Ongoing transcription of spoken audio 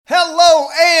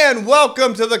And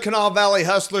welcome to the Kanawha Valley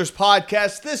Hustlers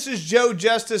podcast. This is Joe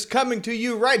Justice coming to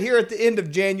you right here at the end of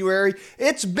January.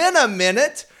 It's been a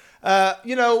minute.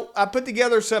 I put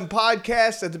together some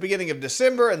podcasts at the beginning of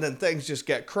December, and then things just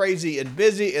got crazy and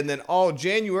busy, and then all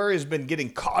January has been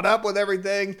getting caught up with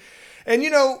everything. And,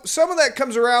 some of that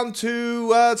comes around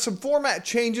to some format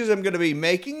changes I'm going to be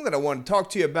making that I want to talk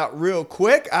to you about real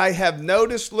quick. I have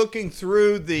noticed looking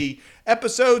through the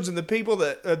episodes and the people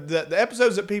that the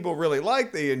episodes that people really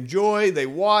like, they enjoy, they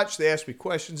watch, they ask me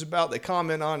questions about, they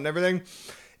comment on and everything.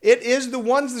 It is the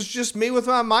ones that's just me with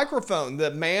my microphone,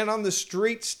 the man on the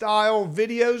street style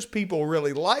videos people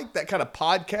really like, that kind of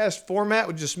podcast format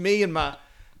with just me and my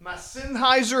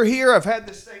Sennheiser here. I've had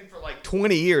this thing for like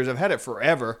 20 years. I've had it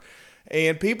forever.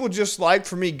 And people just like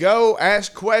for me go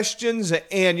ask questions.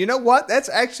 And you know what? That's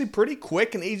actually pretty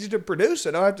quick and easy to produce.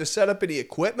 I don't have to set up any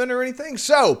equipment or anything.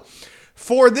 So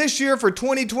for this year, for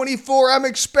 2024, I'm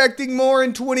expecting more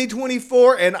in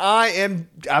 2024. And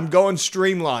I'm going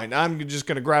streamline. I'm just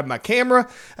going to grab my camera.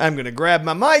 I'm going to grab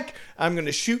my mic. I'm going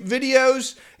to shoot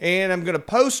videos. And I'm going to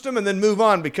post them and then move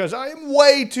on because I am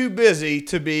way too busy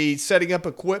to be setting up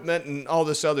equipment and all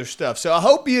this other stuff. So I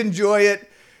hope you enjoy it.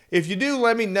 If you do,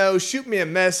 let me know. Shoot me a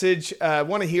message. I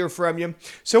want to hear from you.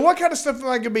 So what kind of stuff am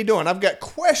I going to be doing? I've got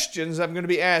questions I'm going to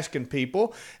be asking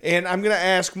people, and I'm going to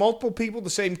ask multiple people the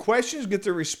same questions, get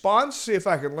their response, see if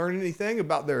I can learn anything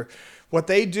about what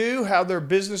they do, how their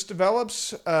business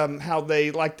develops, how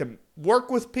they like to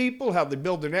work with people, how they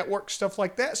build their network, stuff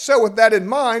like that. So with that in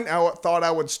mind, I thought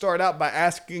I would start out by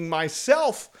asking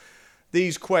myself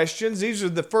these questions. These are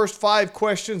the first 5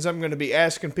 questions I'm going to be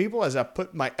asking people as I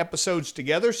put my episodes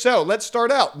together. So let's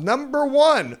start out. Number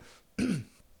 1,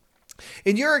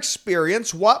 in your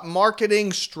experience, what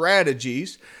marketing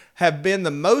strategies have been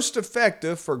the most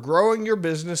effective for growing your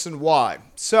business and why?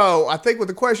 So I think with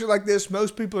a question like this,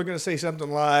 most people are going to say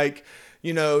something like,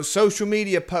 social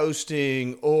media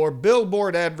posting or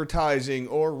billboard advertising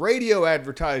or radio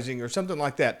advertising or something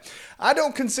like that. I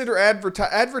don't consider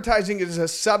advertising as a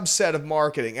subset of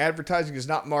marketing. Advertising is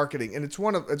not marketing. And it's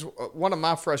one of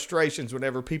my frustrations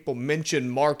whenever people mention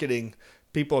marketing,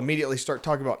 people immediately start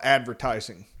talking about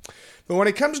advertising. But when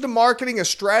it comes to marketing, a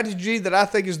strategy that I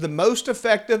think is the most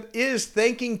effective is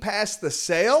thinking past the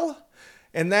sale.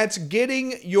 And that's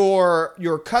getting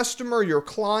your customer, your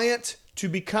client, to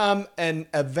become an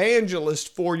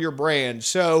evangelist for your brand.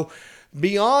 So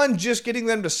beyond just getting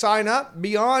them to sign up,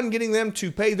 beyond getting them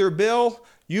to pay their bill,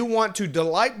 you want to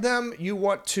delight them. You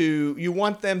want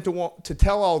them to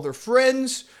tell all their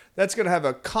friends. That's going to have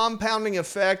a compounding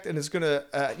effect, and it's going to,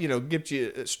 get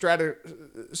you I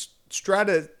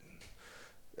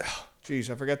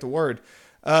forgot the word.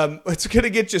 It's going to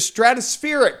get you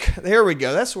stratospheric. There we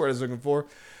go. That's what I was looking for.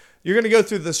 You're going to go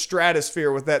through the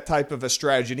stratosphere with that type of a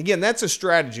strategy. And again, that's a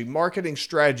strategy, marketing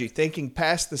strategy, thinking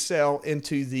past the sale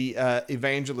into the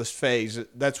evangelist phase.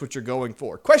 That's what you're going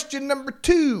for. Question number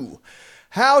 2,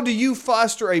 how do you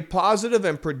foster a positive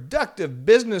and productive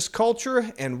business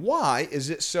culture, and why is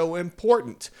it so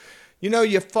important?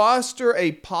 You foster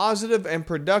a positive and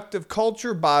productive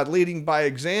culture by leading by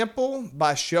example,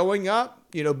 by showing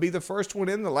up, be the first one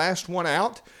in, the last one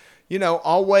out.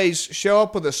 Always show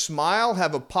up with a smile,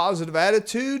 have a positive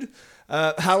attitude.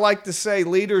 I like to say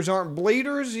leaders aren't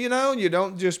bleeders, you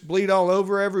don't just bleed all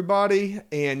over everybody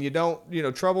and you don't,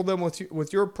 trouble them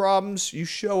with your problems. You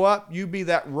show up, you be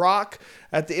that rock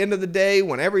at the end of the day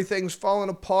when everything's falling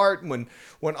apart, when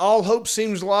all hope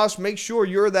seems lost, make sure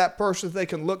you're that person that they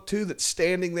can look to that's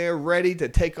standing there ready to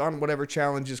take on whatever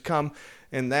challenges come.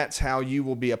 And that's how you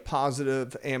will be a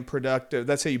positive and productive.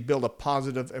 That's how you build a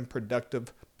positive and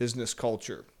productive business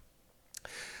culture.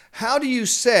 How do you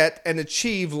set and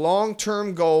achieve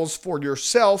long-term goals for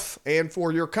yourself and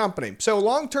for your company? So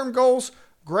long-term goals,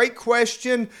 great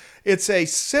question. It's a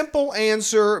simple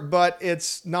answer, but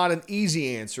it's not an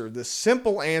easy answer. The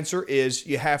simple answer is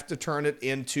you have to turn it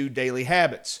into daily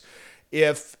habits.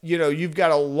 If, you've got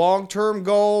a long-term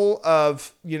goal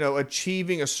of,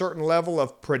 achieving a certain level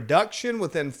of production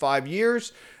within 5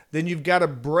 years, then you've got to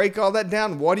break all that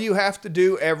down. What do you have to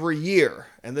do every year?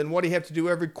 And then what do you have to do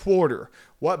every quarter?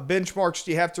 What benchmarks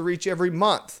do you have to reach every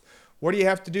month? What do you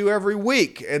have to do every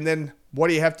week? And then what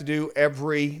do you have to do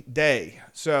every day?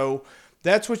 So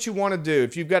that's what you want to do.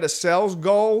 If you've got a sales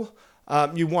goal,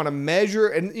 you want to measure,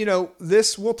 and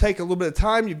this will take a little bit of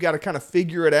time. You've got to kind of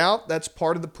figure it out. That's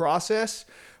part of the process.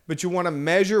 But you want to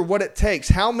measure what it takes.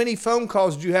 How many phone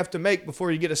calls do you have to make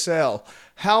before you get a sale?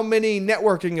 How many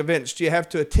networking events do you have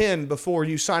to attend before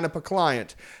you sign up a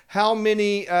client? How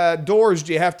many doors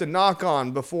do you have to knock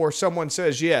on before someone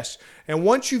says yes? And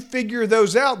once you figure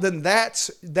those out, then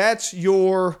that's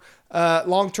your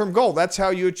long-term goal. That's how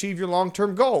you achieve your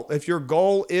long-term goal. If your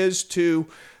goal is to,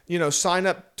 sign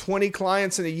up 20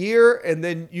 clients in a year, and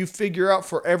then you figure out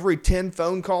for every 10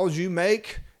 phone calls you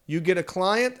make, you get a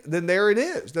client, then there it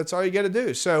is. That's all you got to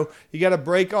do. So you got to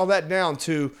break all that down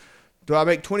to, do I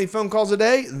make 20 phone calls a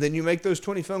day? Then you make those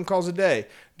 20 phone calls a day.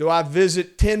 Do I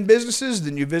visit 10 businesses?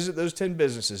 Then you visit those 10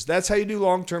 businesses. That's how you do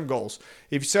long-term goals.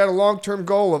 If you set a long-term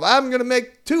goal of, I'm going to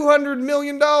make $200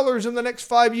 million in the next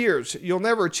 5 years, you'll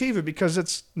never achieve it because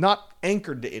it's not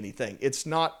anchored to anything. It's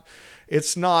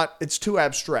too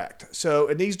abstract. So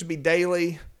it needs to be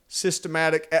daily,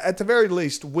 systematic, at the very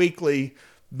least, weekly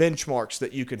benchmarks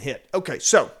that you can hit. Okay,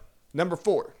 so number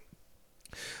 4.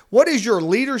 What is your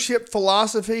leadership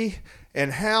philosophy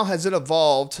and how has it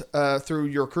evolved through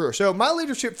your career? So my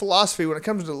leadership philosophy, when it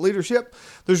comes to leadership,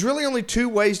 there's really only 2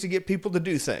 ways to get people to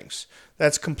do things.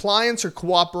 That's compliance or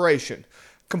cooperation.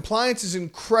 Compliance is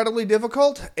incredibly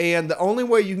difficult, and the only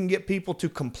way you can get people to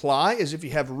comply is if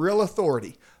you have real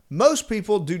authority. Most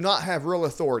people do not have real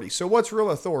authority. So what's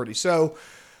real authority? So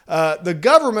the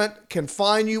government can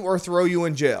fine you or throw you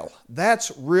in jail.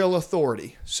 That's real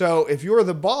authority. So if you're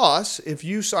the boss, if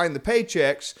you sign the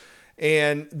paychecks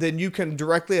and then you can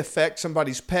directly affect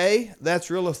somebody's pay, that's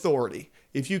real authority.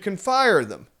 If you can fire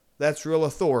them, that's real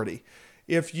authority.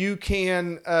 If you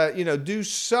can, do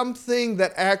something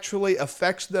that actually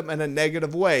affects them in a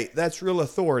negative way, that's real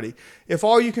authority. If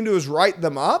all you can do is write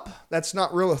them up, that's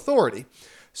not real authority.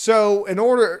 So in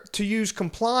order to use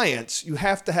compliance, you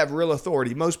have to have real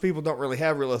authority. Most people don't really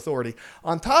have real authority.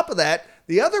 On top of that,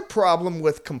 the other problem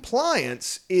with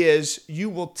compliance is you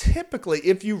will typically,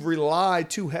 if you rely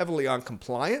too heavily on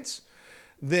compliance,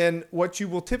 then what you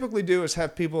will typically do is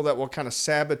have people that will kind of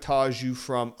sabotage you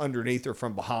from underneath or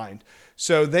from behind.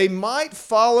 So they might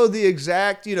follow the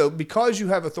exact, because you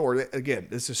have authority, again,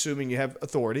 this is assuming you have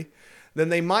authority, then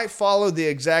they might follow the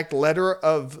exact letter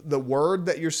of the word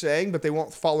that you're saying, but they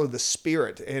won't follow the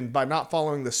spirit. And by not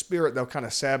following the spirit, they'll kind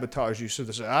of sabotage you. So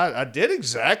they say, I did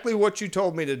exactly what you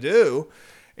told me to do.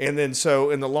 And then so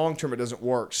in the long term, it doesn't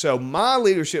work. So my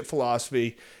leadership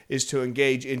philosophy is to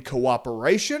engage in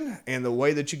cooperation. And the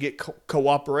way that you get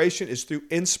cooperation is through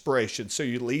inspiration. So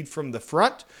you lead from the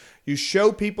front. You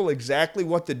show people exactly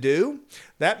what to do.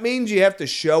 That means you have to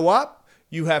show up.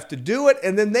 You have to do it,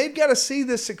 and then they've got to see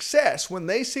the success. When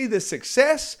they see the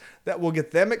success, that will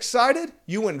get them excited.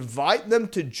 You invite them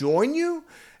to join you,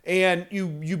 and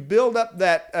you build up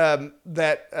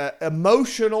that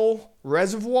emotional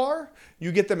reservoir.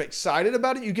 You get them excited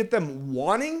about it. You get them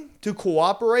wanting to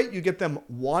cooperate. You get them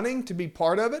wanting to be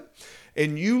part of it.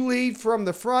 And you lead from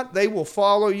the front, they will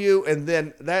follow you, and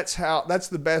then that's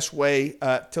the best way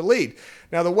to lead.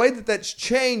 Now, the way that that's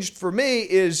changed for me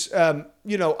is,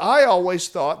 I always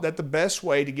thought that the best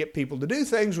way to get people to do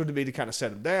things would be to kind of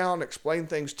set them down, explain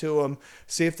things to them,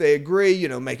 see if they agree,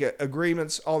 make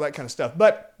agreements, all that kind of stuff.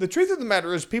 But the truth of the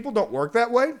matter is people don't work that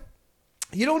way.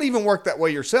 You don't even work that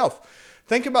way yourself.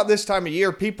 Think about this time of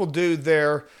year. People do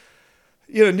their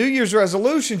New Year's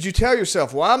resolutions. You tell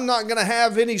yourself, well, I'm not going to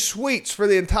have any sweets for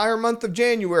the entire month of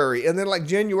January. And then like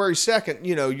January 2nd,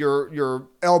 you're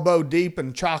elbow deep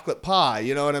in chocolate pie.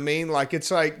 You know what I mean? Like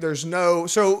it's like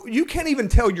so you can't even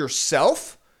tell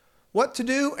yourself what to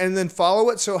do and then follow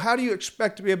it. So how do you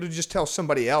expect to be able to just tell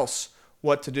somebody else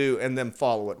what to do and then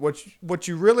follow it? What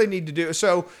you really need to do.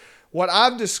 So what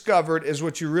I've discovered is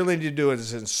what you really need to do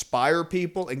is inspire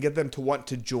people and get them to want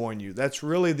to join you. That's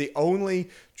really the only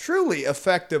truly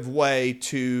effective way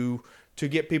to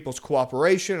get people's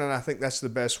cooperation, and I think that's the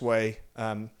best way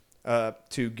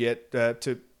to get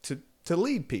to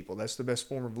lead people. That's the best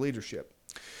form of leadership.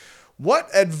 What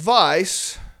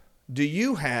advice do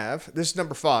you have? This is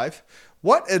number 5.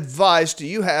 What advice do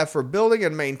you have for building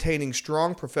and maintaining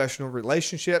strong professional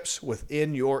relationships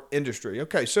within your industry?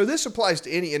 Okay, so this applies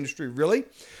to any industry, really.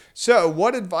 So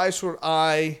what advice would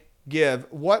I give?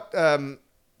 When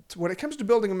it comes to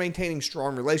building and maintaining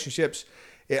strong relationships,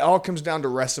 it all comes down to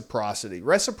reciprocity.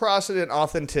 Reciprocity and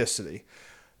authenticity.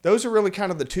 Those are really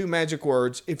kind of the 2 magic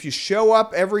words. If you show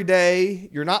up every day,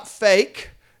 you're not fake,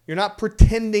 you're not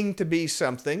pretending to be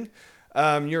something.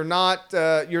 You're not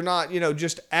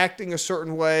just acting a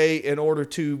certain way in order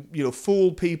to,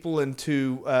 fool people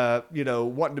into,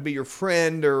 wanting to be your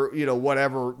friend or,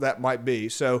 whatever that might be.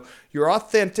 So you're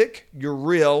authentic, you're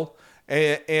real,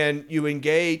 and you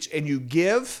engage and you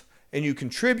give and you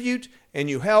contribute and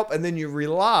you help, and then you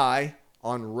rely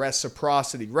on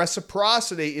reciprocity.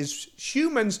 Reciprocity is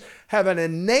humans have an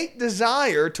innate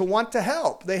desire to want to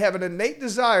help. They have an innate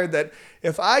desire that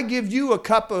if I give you a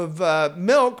cup of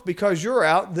milk because you're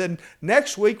out, then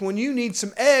next week when you need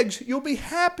some eggs, you'll be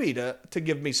happy to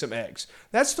give me some eggs.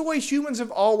 That's the way humans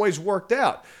have always worked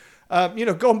out.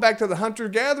 Going back to the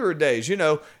hunter-gatherer days,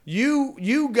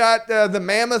 you got the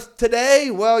mammoth today.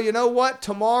 Well, you know what?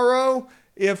 Tomorrow,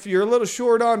 if you're a little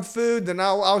short on food, then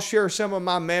I'll share some of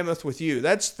my mammoth with you.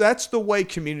 That's the way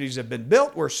communities have been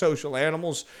built. We're social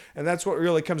animals, and that's what it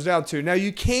really comes down to. Now,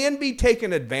 you can be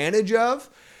taken advantage of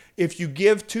if you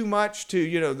give too much to,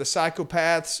 the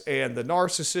psychopaths and the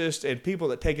narcissists and people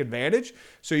that take advantage.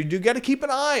 So you do got to keep an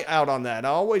eye out on that. I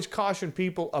always caution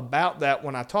people about that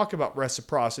when I talk about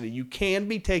reciprocity. You can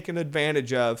be taken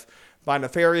advantage of by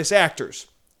nefarious actors.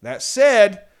 That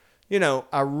said,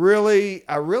 I really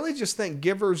just think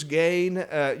givers gain.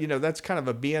 That's kind of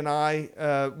a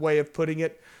BNI way of putting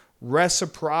it.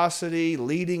 Reciprocity,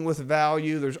 leading with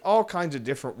value. There's all kinds of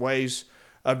different ways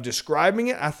of describing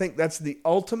it. I think that's the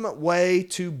ultimate way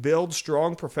to build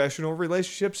strong professional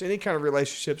relationships. Any kind of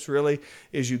relationships really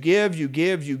is you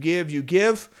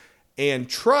give, and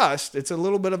trust. It's a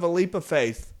little bit of a leap of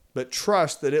faith, but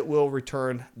trust that it will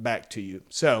return back to you.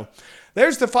 So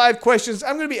there's the 5 questions.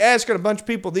 I'm going to be asking a bunch of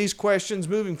people these questions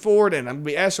moving forward, and I'm going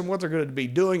to be asking what they're going to be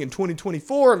doing in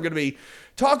 2024. I'm going to be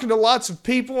talking to lots of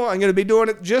people. I'm going to be doing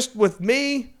it just with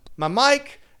me, my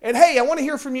mic, and hey, I want to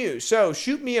hear from you. So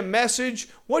shoot me a message.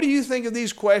 What do you think of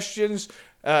these questions?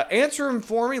 Answer them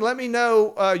for me. Let me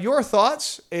know your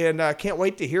thoughts, and I can't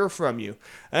wait to hear from you.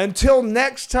 Until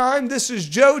next time, this is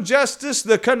Joe Justice,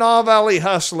 the Kanawha Valley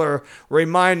Hustler,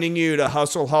 reminding you to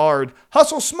hustle hard,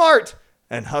 hustle smart,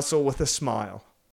 and hustle with a smile.